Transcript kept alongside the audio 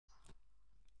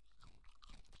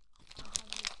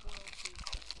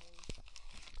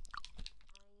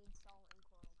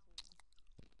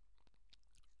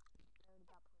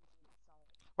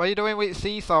What are you doing with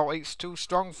sea salt? It's too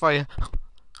strong for you.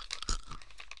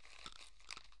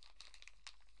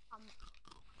 I'm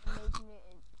making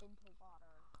it into water.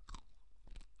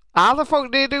 How the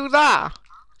fuck do you do that?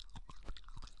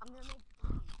 I'm gonna make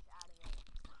bleach out of it.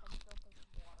 And fill some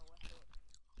water with it.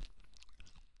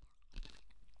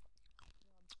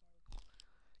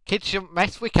 Kids shouldn't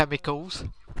mess with chemicals. Now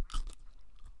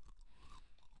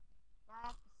I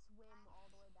have to swim all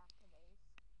the way back to base.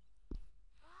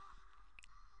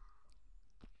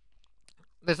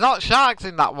 There's not sharks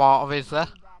in that water, is there?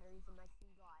 Batteries in my sea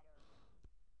glider.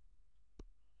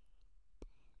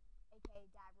 AKA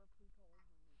diver people.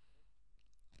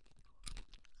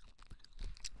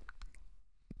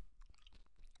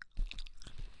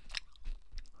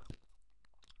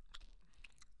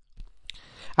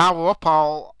 I was up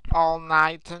all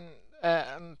night and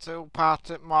until part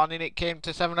of the morning. It came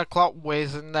to 7 o'clock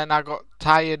whiz, and then I got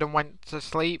tired and went to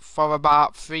sleep for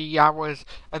about 3 hours.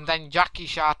 And then Jackie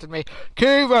shouted me,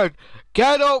 "Kevin,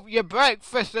 get up! Your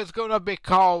breakfast is gonna be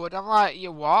cold." I'm like,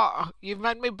 "You what? You've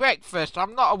made me breakfast.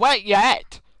 I'm not awake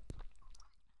yet."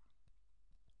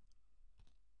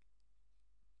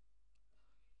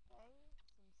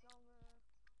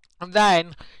 And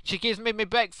then she gives me my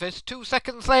breakfast. 2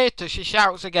 seconds later, she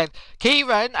shouts again,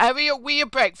 "Kieran, hurry up with your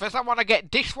breakfast. I want to get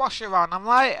dishwasher on." I'm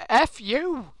like, F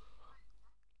you.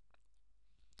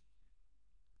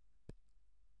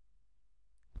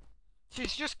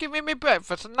 She's just giving me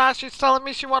breakfast and now she's telling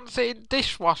me she wants it in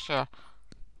dishwasher.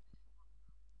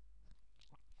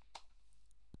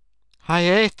 I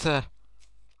hate her.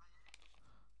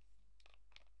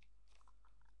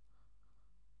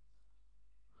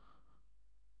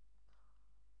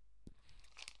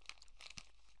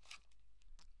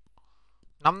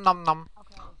 Nom nom nom.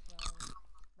 Okay, so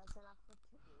that's enough for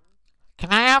 2.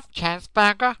 Can I have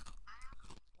cheeseburger? 1,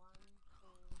 2,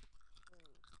 3.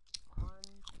 1,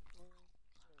 2,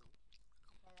 3.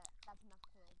 Okay, that's enough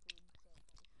to do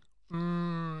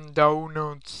sandwich.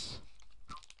 Donuts.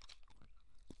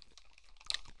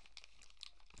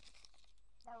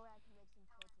 That way I can make some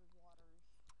filtered waters.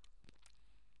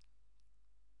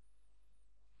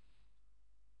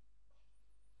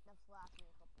 That's last me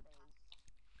a couple days.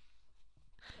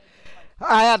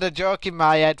 I had a joke in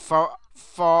my head for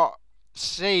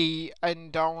sea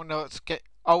and donuts, get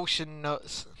ocean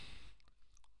nuts.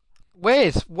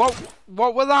 Wiz, what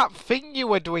was that thing you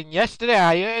were doing yesterday?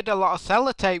 I heard a lot of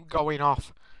sellotape going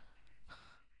off.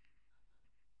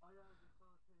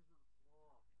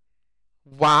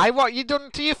 Why? What you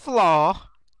done to your floor?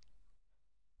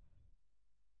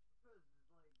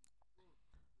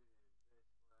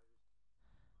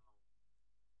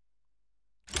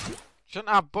 Shouldn't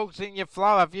have bugs in your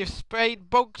floor. Have you sprayed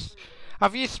bugs?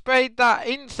 Have you sprayed that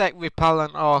insect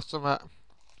repellent or something?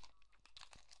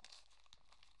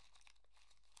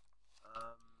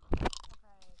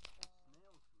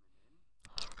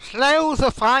 Snails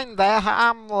are fine. They're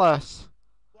harmless.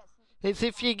 It's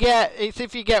if you get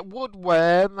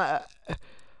woodworm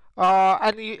or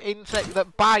any insect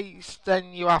that bites,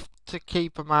 then you have to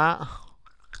keep them out.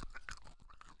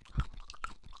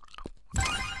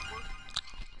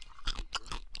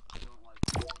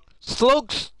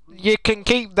 Slugs, you can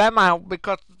keep them out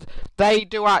because they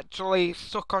do actually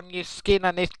suck on your skin,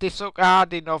 and if they suck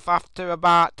hard enough, after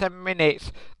about 10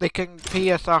 minutes, they can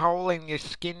pierce a hole in your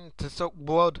skin to suck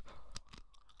blood.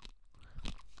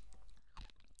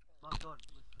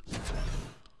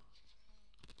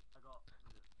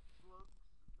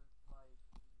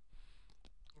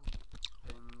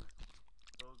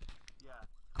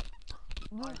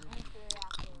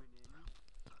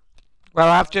 Well,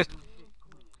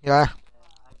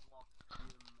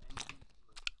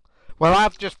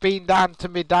 I've just been down to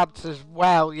my dad's as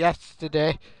well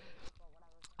yesterday,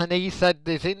 and he said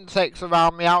there's insects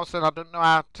around my house and I don't know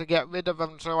how to get rid of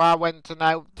them, so I went and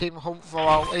helped him hunt for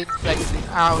all insects in the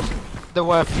house. There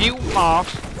were a few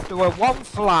moths, there were one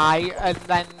fly, and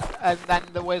then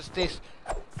there was this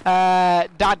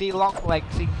daddy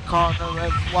longlegs in corner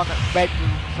of one of the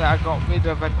bedrooms that I got rid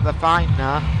of, and they're fine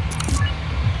now.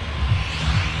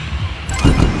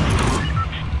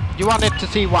 You wanted to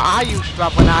see what I used to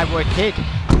have when I was a kid.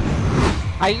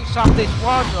 I used to have this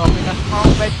wardrobe in a small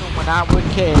bedroom when I was a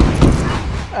kid,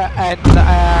 and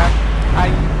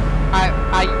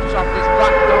I used to have this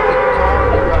black dog in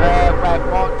corner where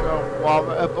wardrobe was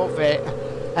above it,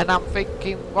 and I'm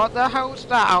thinking, what the hell's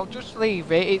that? I'll just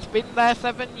leave it. It's been there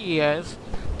 7 years.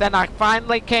 Then I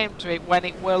finally came to it when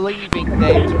it were leaving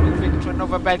day to move into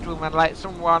another bedroom and let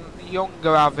someone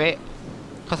younger have it,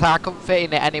 because I couldn't fit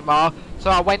in it anymore. So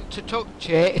I went to touch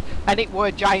it, and it were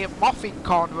a giant moth in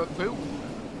corner of the room.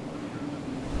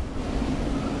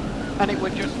 and it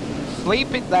was just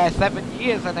sleeping there 7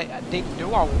 years and it didn't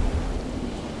do all.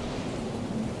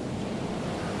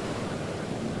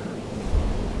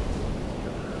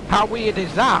 How weird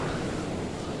is that?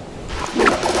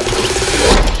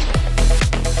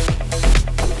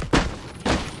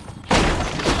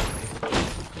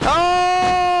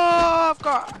 Oh,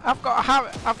 I've got a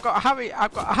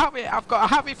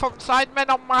Harry from Sidemen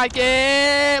on my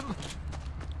game.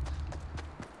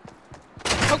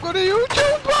 I've got a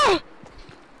YouTuber.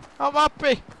 I'm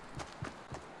happy.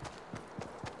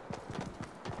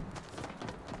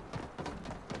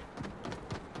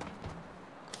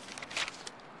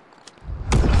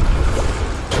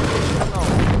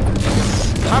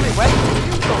 Harry, where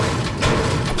did you go?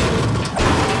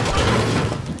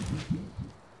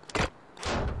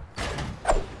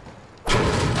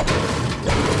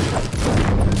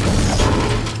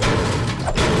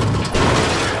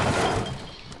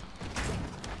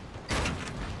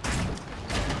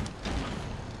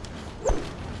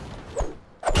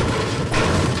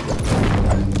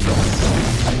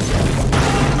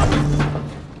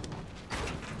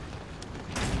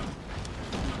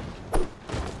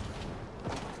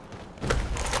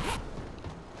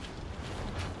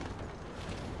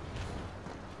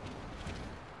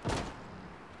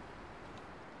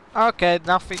 Okay,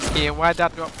 nothing here. Why'd I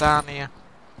drop down here?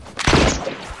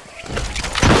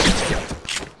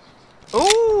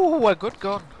 Ooh, a good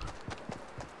gun.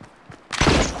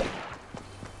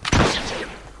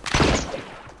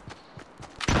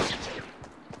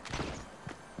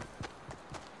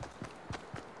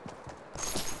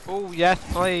 Oh, yes,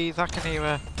 please. I can hear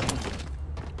her.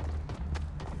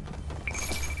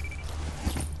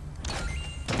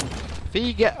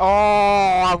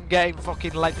 Oh, I'm getting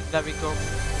fucking legendary gun.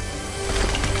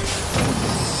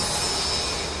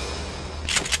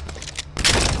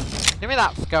 Give me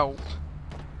that scope.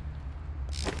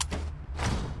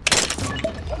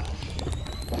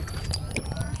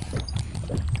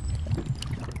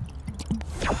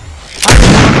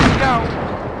 Let's go.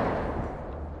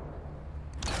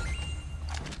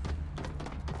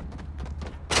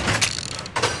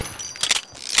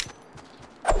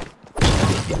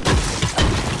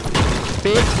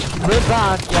 Bitch,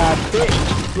 lasagna, bitch,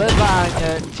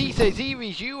 lasagna. T says,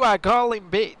 Iris, you are calling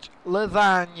bitch,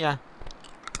 lasagna.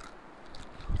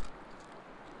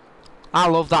 I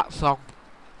love that song.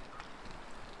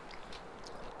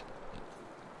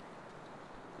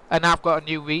 And I've got a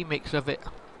new remix of it.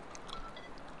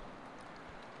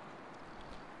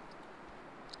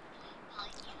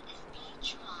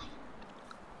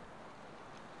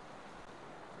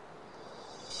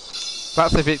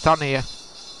 That's if it's on here.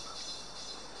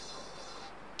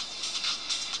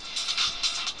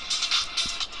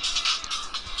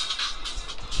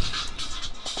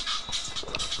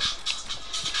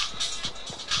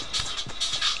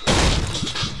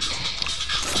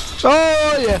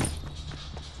 Oh yeah.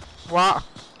 What?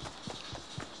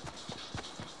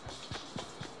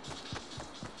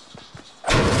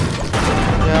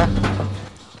 Yeah.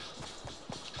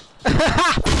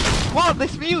 What?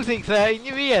 This music's in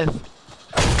your ears?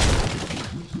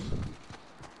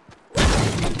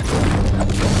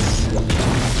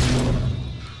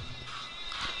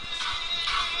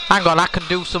 Hang on, I can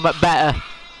do something better.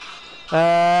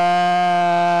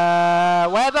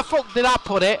 Where the fuck did I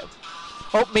put it?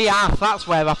 Up me ass, that's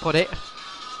where I put it.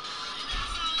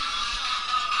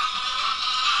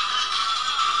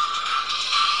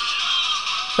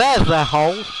 There's the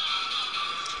hole.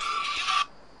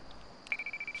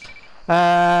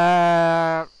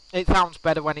 It sounds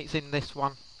better when it's in this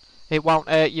one. It won't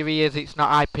hurt your ears, it's not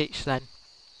high pitched then.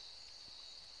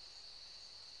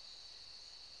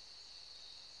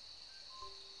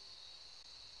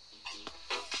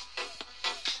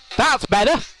 That's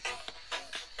better.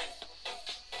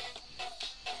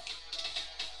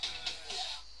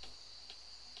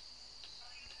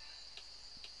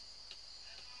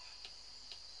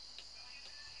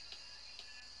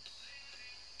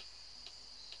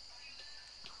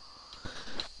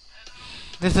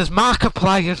 This is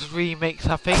Markiplier's remix,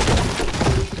 I think.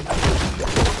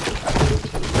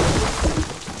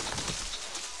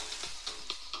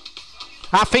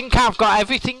 I think I've got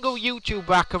every single YouTuber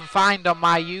I can find on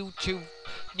my new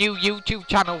YouTube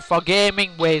channel for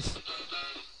gaming with.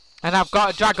 And I've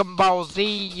got a Dragon Ball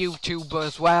Z YouTuber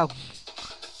as well.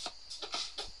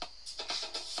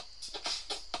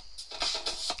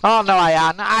 Oh no,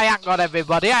 I ain't got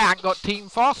everybody. I ain't got Team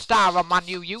 4 Star on my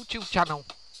new YouTube channel.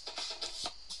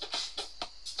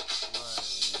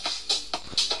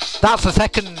 That's the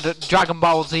second Dragon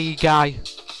Ball Z guy.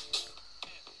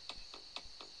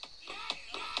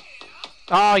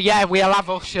 Oh yeah, we'll have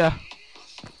Usher.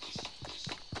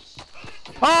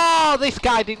 Oh, this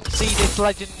guy didn't see this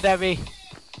legendary.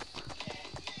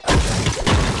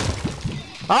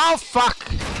 Oh, fuck.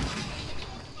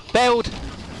 Build.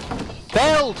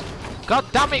 Build. God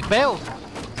damn it, build.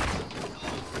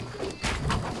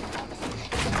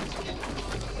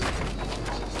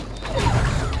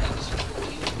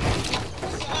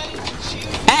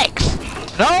 X.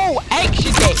 No, X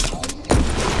you did.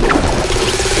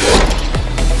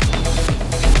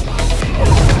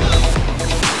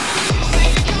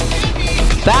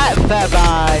 That's the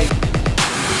vibe.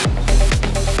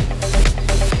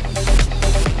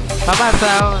 By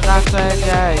myself, I said,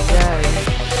 yeah.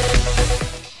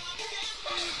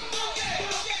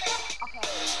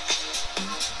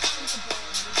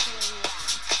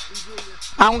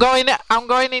 I'm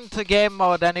going into game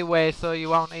mode anyway, so you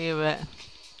won't hear it.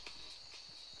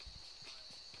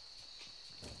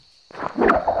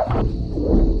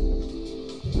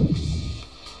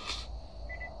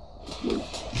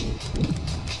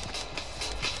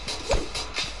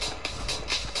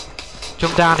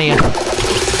 Jump down here.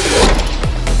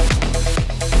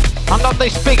 I'm on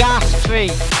this big ass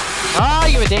tree. Oh,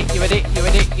 you idiot, you idiot, you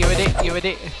idiot, you idiot, you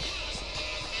idiot.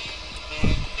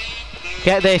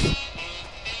 Get this.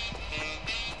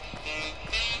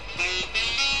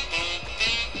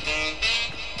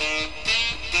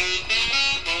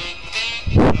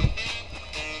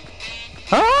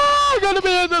 Ah, I'm gonna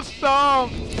be in the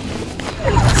storm.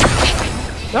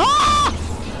 Ah!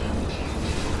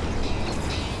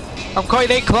 I'm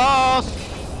quite in close.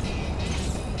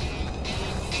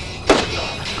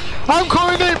 I'm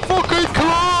coming in fucking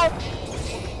close.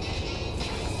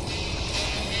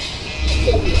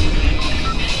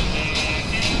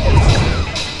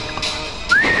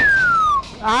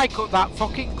 I cut that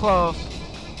fucking close.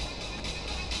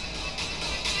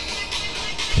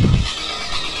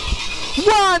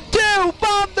 One, two,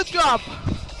 bomb the drop.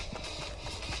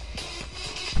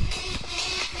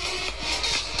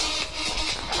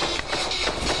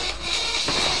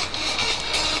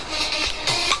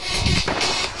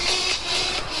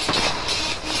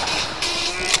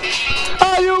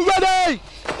 Are you ready?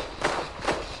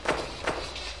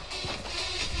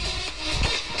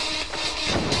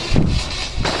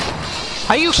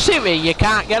 Are you serious? You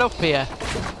can't get up here.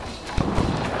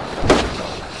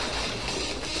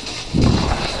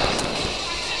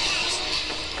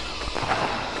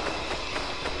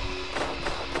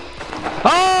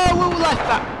 Oh, who left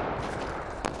that?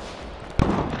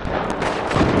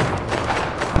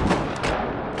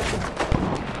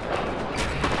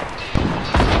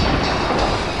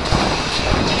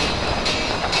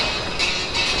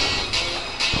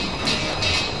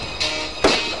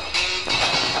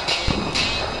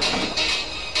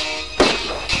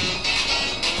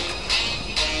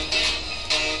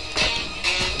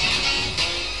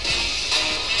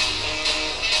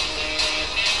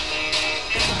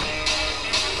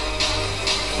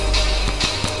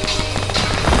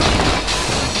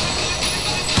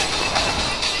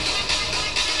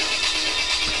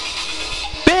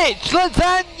 Bitch,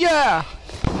 lasagna!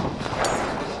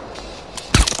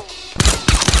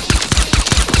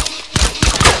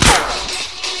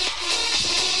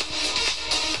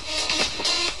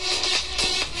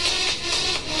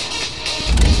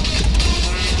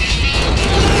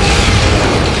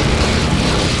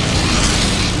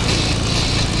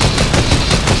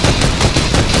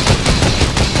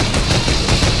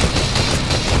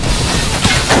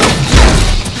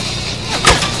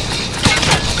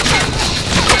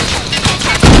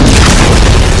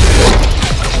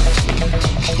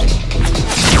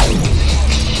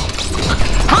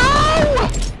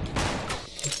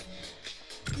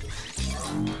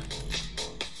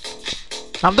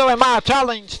 I'm doing my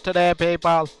challenge today,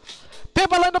 people.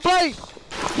 People in the place!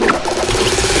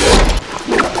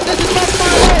 This is not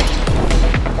my way!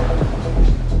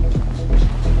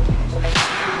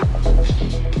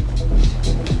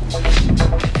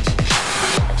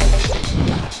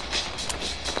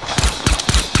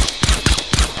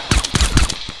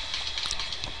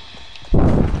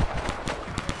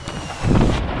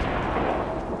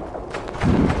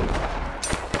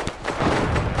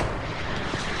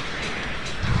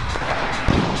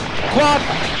 Quad!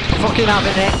 Fucking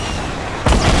having it.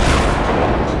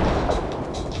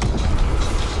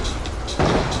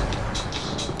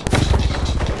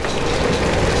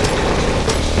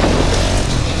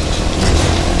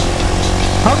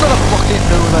 I'm gonna fucking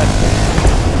do this.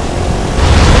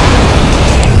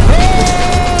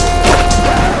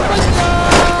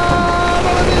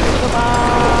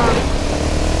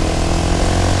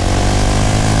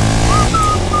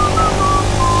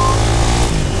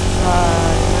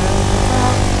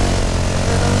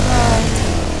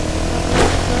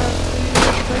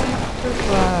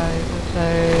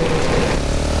 Say,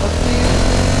 what do you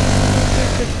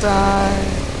goodbye?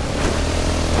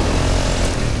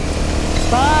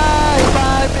 Bye,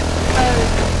 bye, Mr.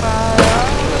 American Pie.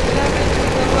 All the damage to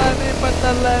the levy, but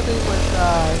the levy will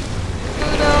die.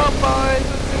 Good old boys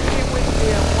with drinking whiskey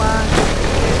and wine.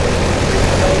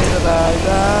 The day that I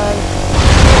die.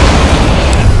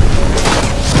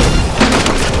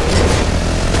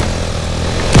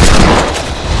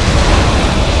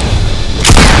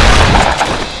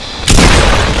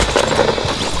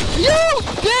 You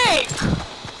dick!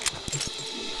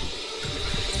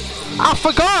 I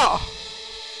forgot!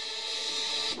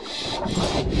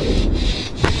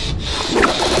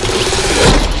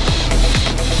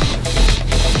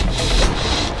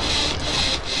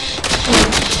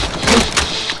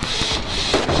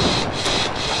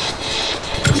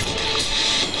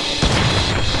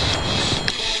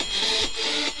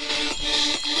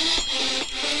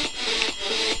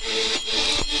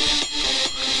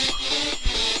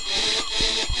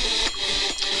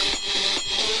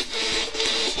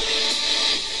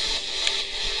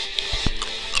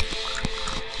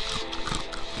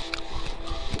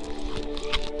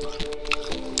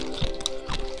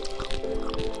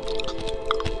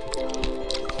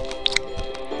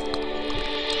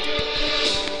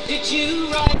 Did you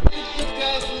write the book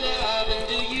of love, and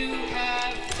do you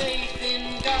have faith in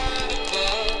God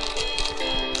above?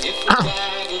 If the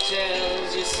Bible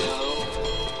tells you so,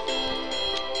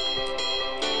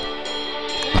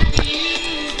 do you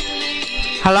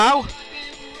believe Hello?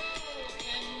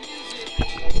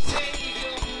 save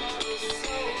your mother's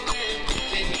soul, and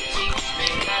then you teach me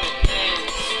how to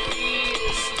dance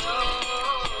real slow?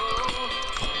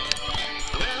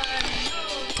 Well, I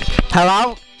know Hello?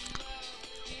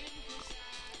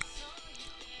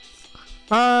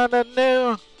 On the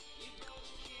new.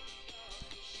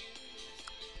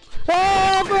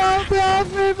 Oh, bless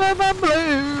me for the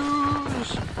blues.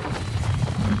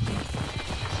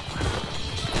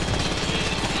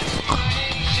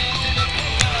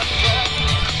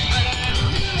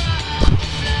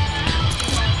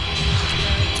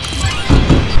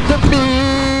 The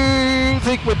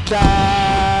music would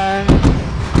die.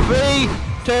 3,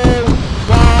 2,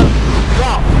 1,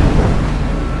 drop.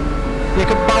 You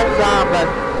can bolt down then.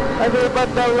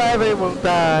 Everybody the levy will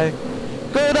die.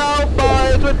 Good old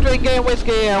boys were drinking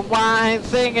whiskey and wine,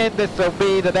 singing this'll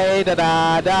be the day that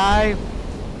I die.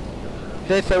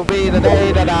 This'll be the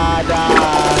day that I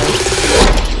die.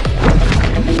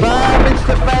 Bye,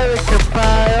 Mr. American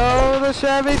Pie. Oh, the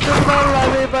Chevy took the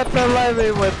levy, but the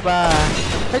levy was by.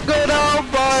 The good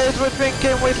old boys were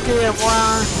drinking whiskey and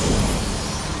wine.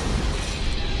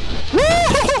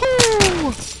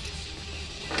 Woo-hoo-hoo-hoo!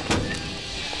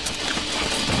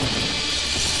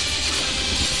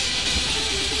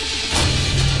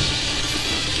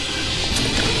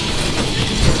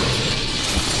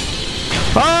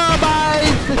 Oh,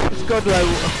 boys, this is good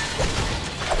loot.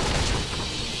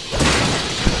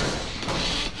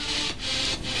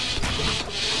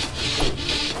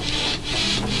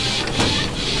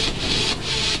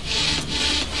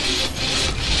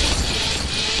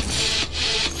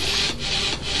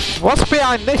 What's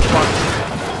behind this one?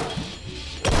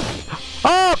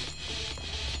 Oh!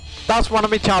 That's one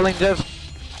of my challenges.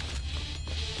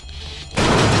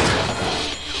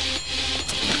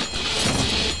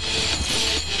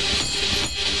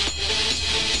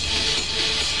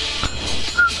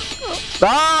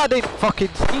 Ah, I didn't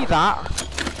fucking see that.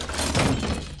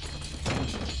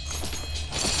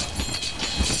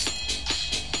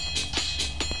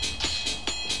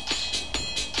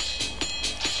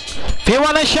 If you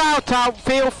want a shout out,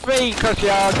 feel free, because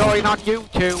you're going on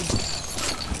YouTube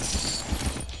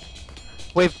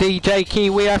with DJ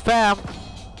Kiwi FM.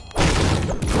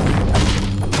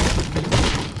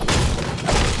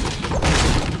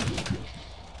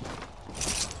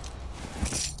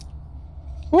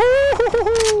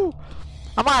 Woo-hoo-hoo-hoo!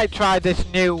 I might try this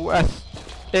new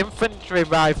infantry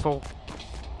rifle.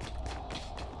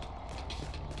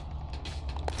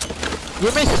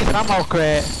 You missed your ammo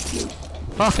crate.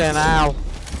 Fucking hell.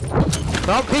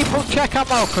 Don't people check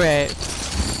ammo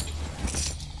crates?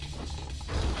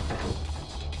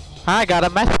 I got a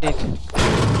message.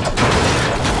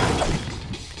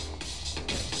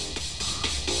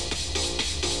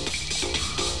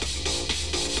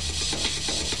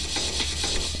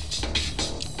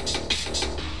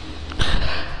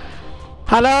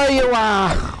 I know you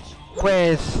are,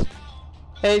 Wiz.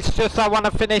 It's just I want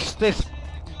to finish this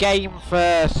game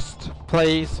first,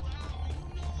 please.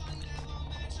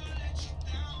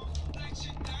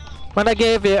 When I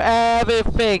give you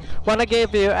everything, when I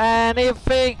give you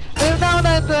anything, you know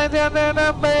that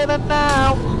better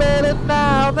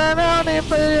now than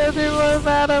anyone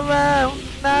not around,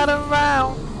 not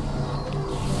around.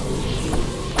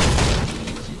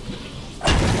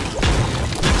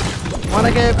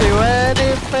 Wanna give you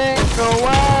anything, go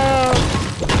out.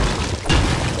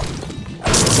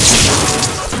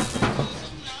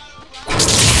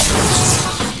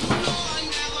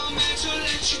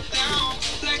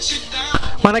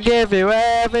 Wanna give you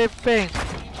everything.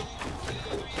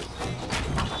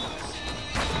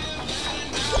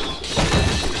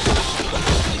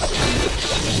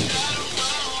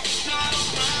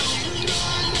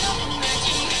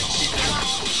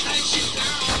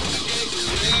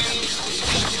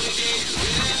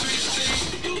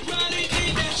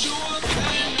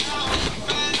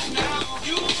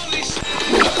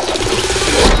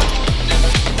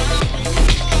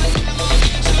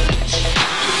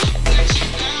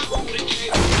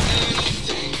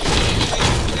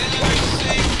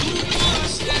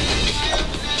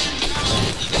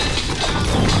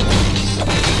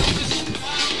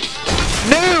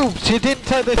 She didn't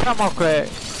take the ammo crate.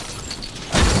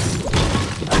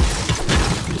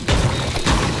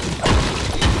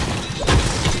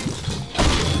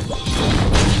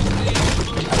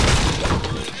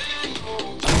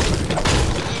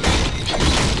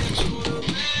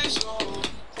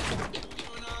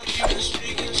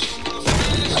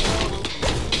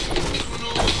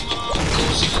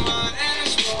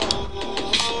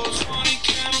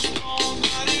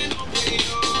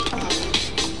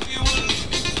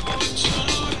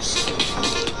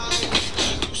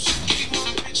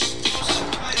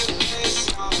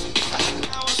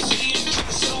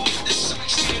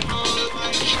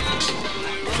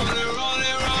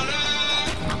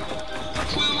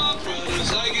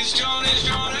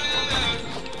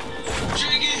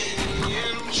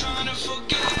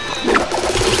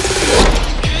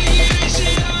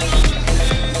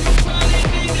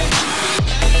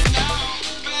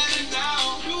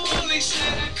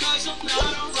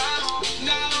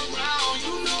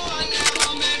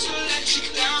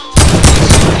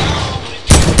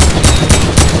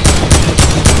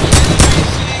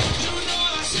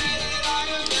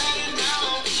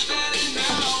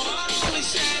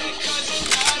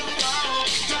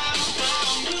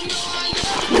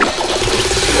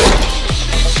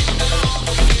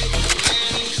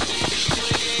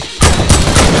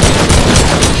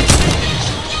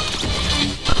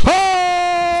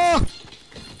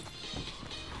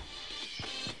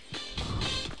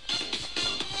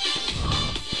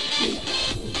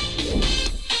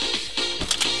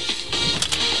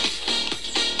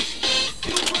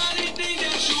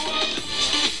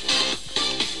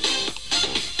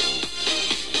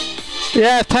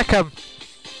 Yeah, take him.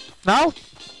 No?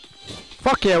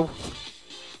 Fuck you.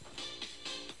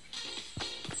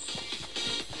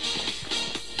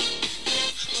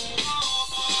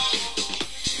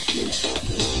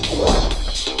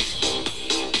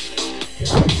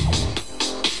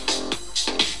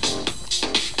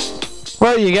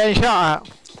 Where are you getting shot at?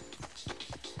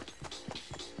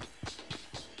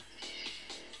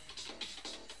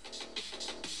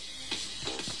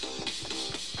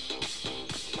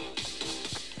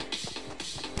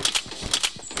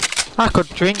 I could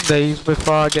drink these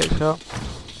before I get shot.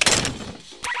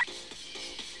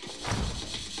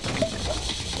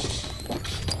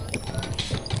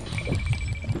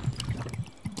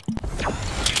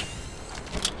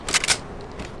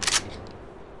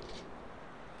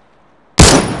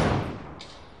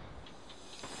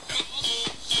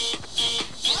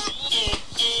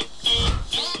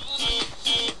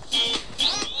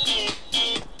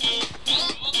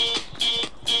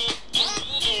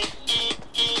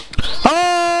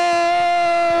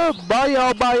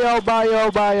 Oh bye, oh bye,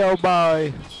 oh bye, oh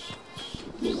bye.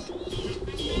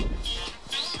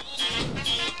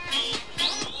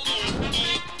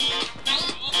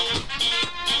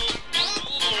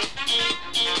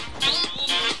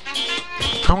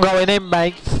 I'm going in,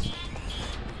 mates.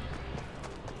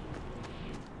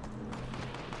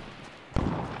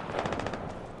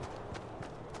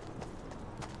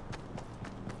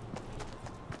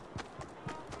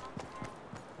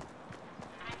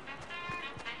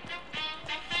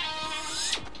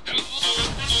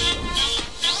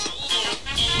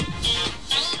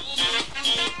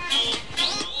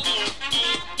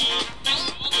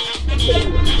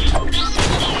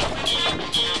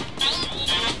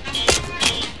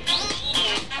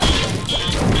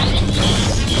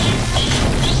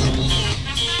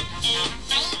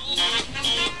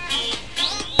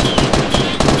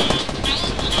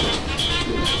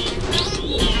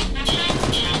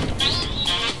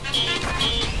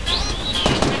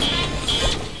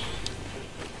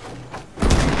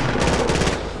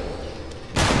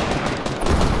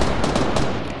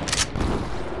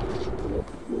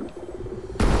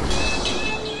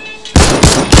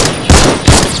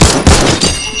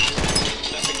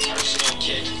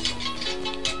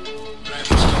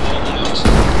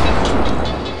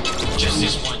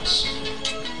 this once.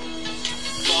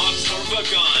 Bob's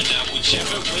Harvagon,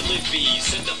 whichever will it be,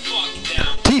 sit the fuck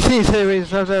down. TC series,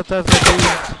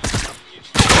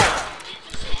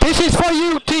 this is for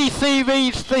you,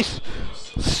 T-Series, this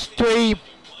stream.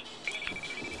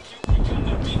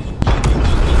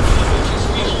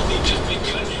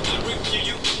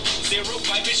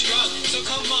 So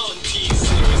come on,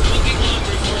 T-Series, looking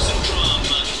hungry for some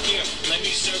drama. Here, let me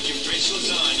serve you rich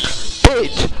lasagna.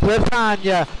 Bitch,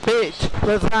 lasagna, bitch,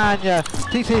 lasagna.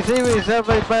 T-Series,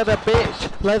 everybody, bitch,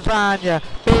 lasagna,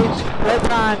 bitch,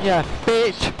 lasagna,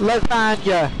 bitch,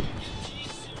 lasagna.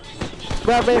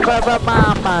 Grab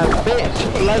mama, bitch,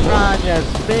 lasagnas,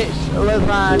 bitch,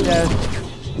 lasagnas.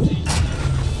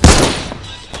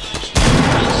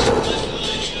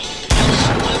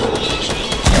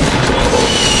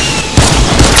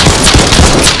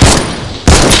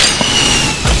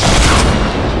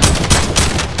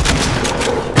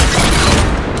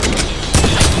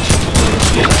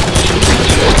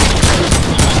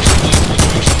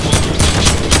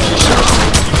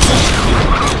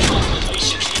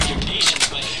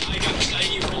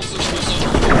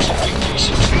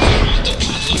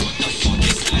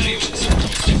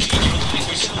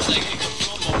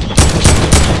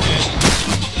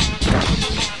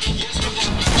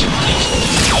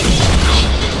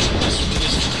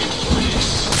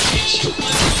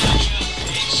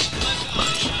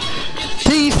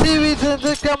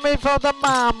 Coming for the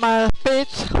mama,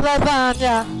 bitch,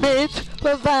 lasagna, bitch,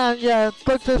 lasagna.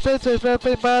 Look to sisters,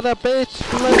 everybody, bitch,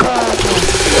 lasagna.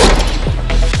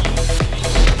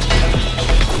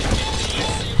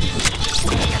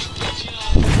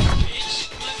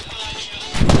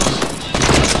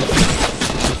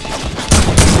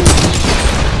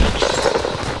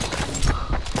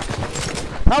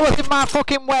 That was in my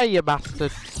fucking way, you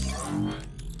bastard.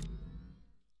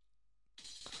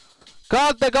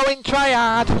 God, they're going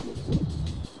try-hard.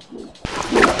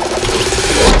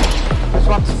 This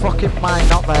one's fucking mine,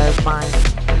 not theirs, mine.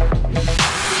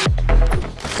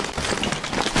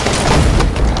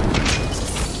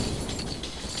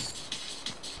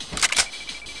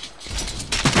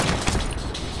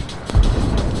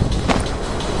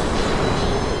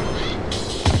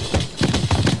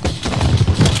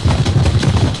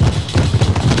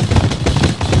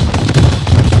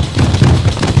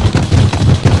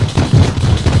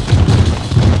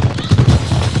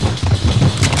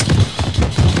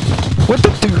 What the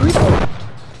dude?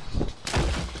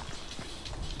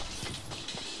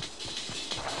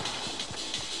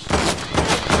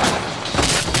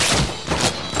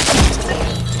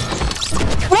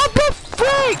 What the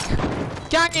frick?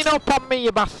 Ganging up on me,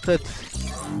 you bastards.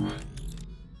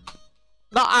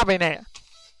 Not having it.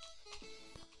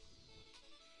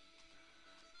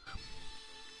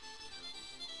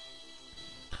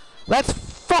 Let's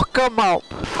fuck 'em up.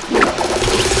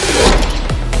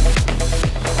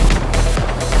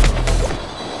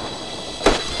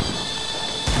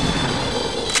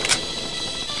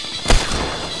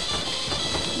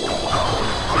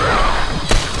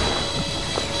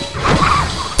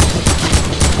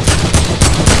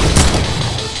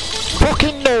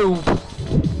 Fucking noob!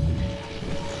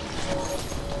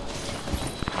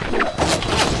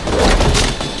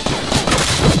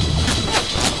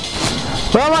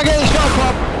 Where am I getting shot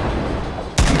from?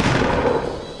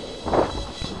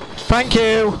 Thank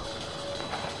you!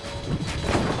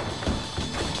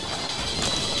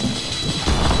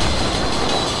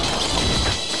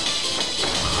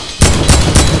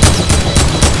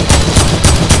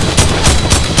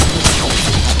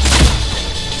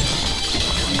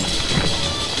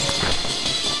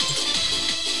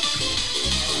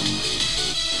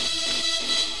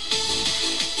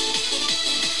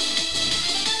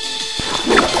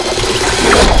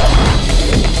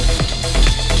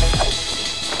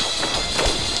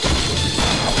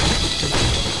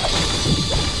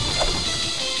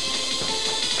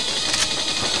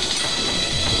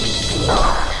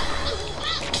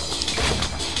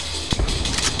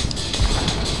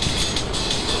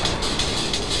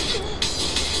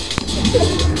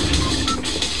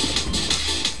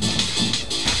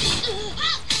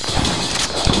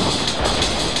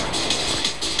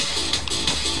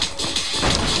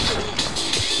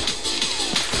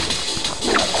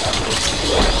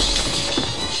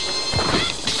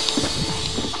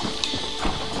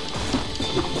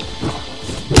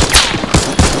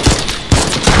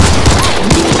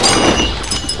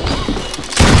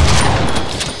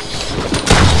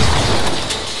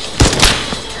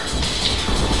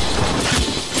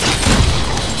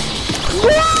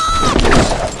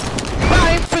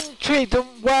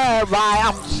 Don't worry,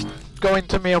 right, I'm going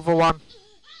to my other one.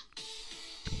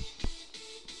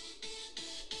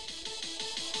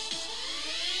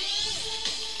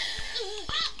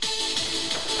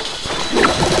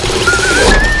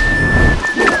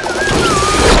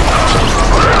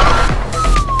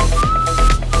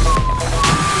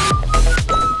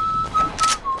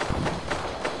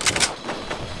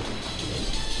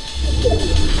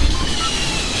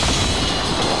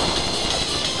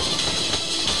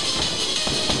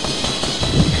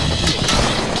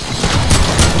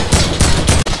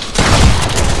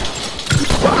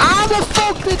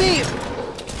 fuck did he?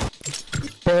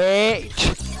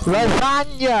 Bitch!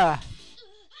 Lasagna!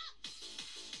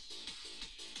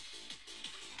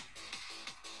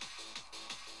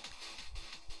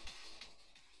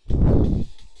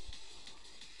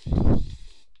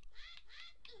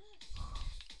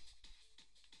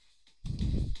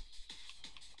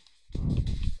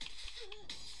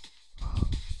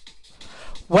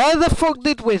 Where the fuck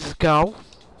did Wiz go?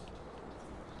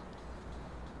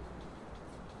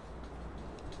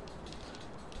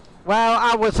 Well,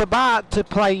 I was about to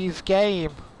play his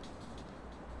game.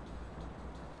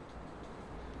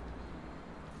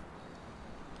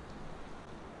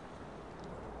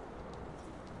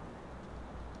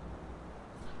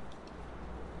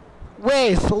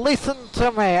 Wiz, listen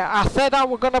to me. I said I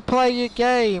was gonna play your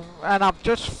game and I've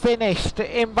just finished.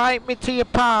 Invite me to your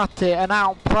party and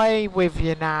I'll play with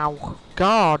you now.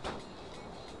 God.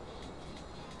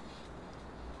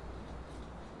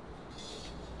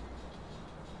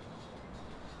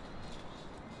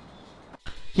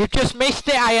 You've just missed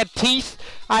it. I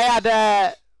had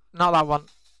not that one.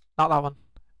 Not that one.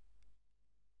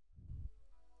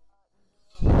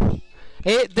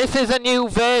 This is a new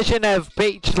version of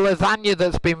Bitch Lasagna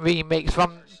that's been remixed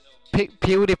from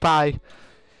PewDiePie.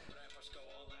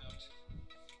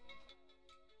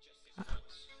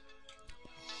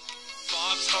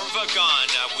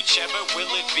 Whichever will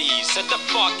it be? Set the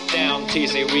fuck down,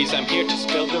 T-Series, I'm here to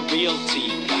spill the real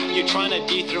tea. You're trying to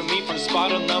dethrone me from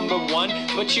spot on number one,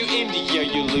 but you in the air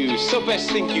you lose, so best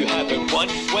think you haven't won.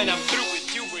 When I'm through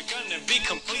with you, we're gonna be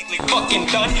completely fucking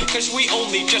done, cause we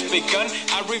only just begun.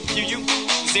 I review you,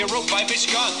 0 vibe is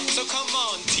gone. So come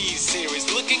on,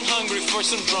 T-Series, looking hungry for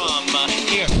some drama.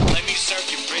 Here, let me serve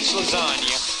you bitch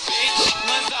lasagna. Bitch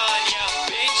lasagna,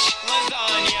 bitch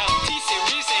lasagna.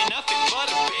 T-Series ain't nothing but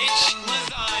a bitch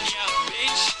lasagna.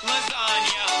 Bitch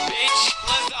lasagna, bitch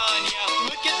lasagna.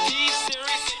 Look at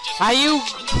T-Series, they just... Are you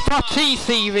for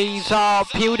T-Series or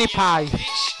PewDiePie?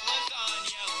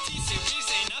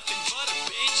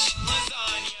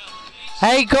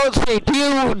 Hey Gutsy, do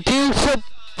you sub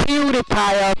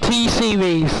PewDiePie or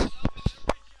T-Series?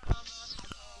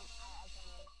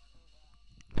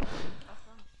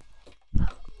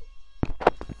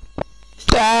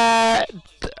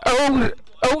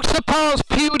 Who supports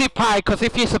PewDiePie? Because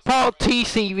if you support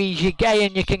T-Series, you're gay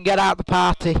and you can get out the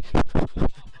party.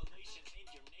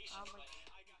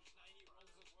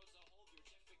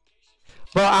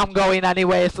 But I'm going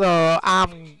anyway, so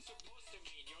I'm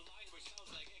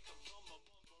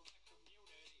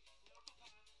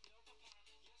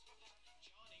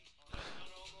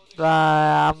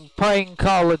playing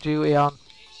Call of Duty on.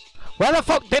 Where the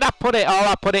fuck did I put it? Oh,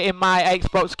 I put it in my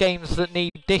Xbox games that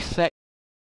need this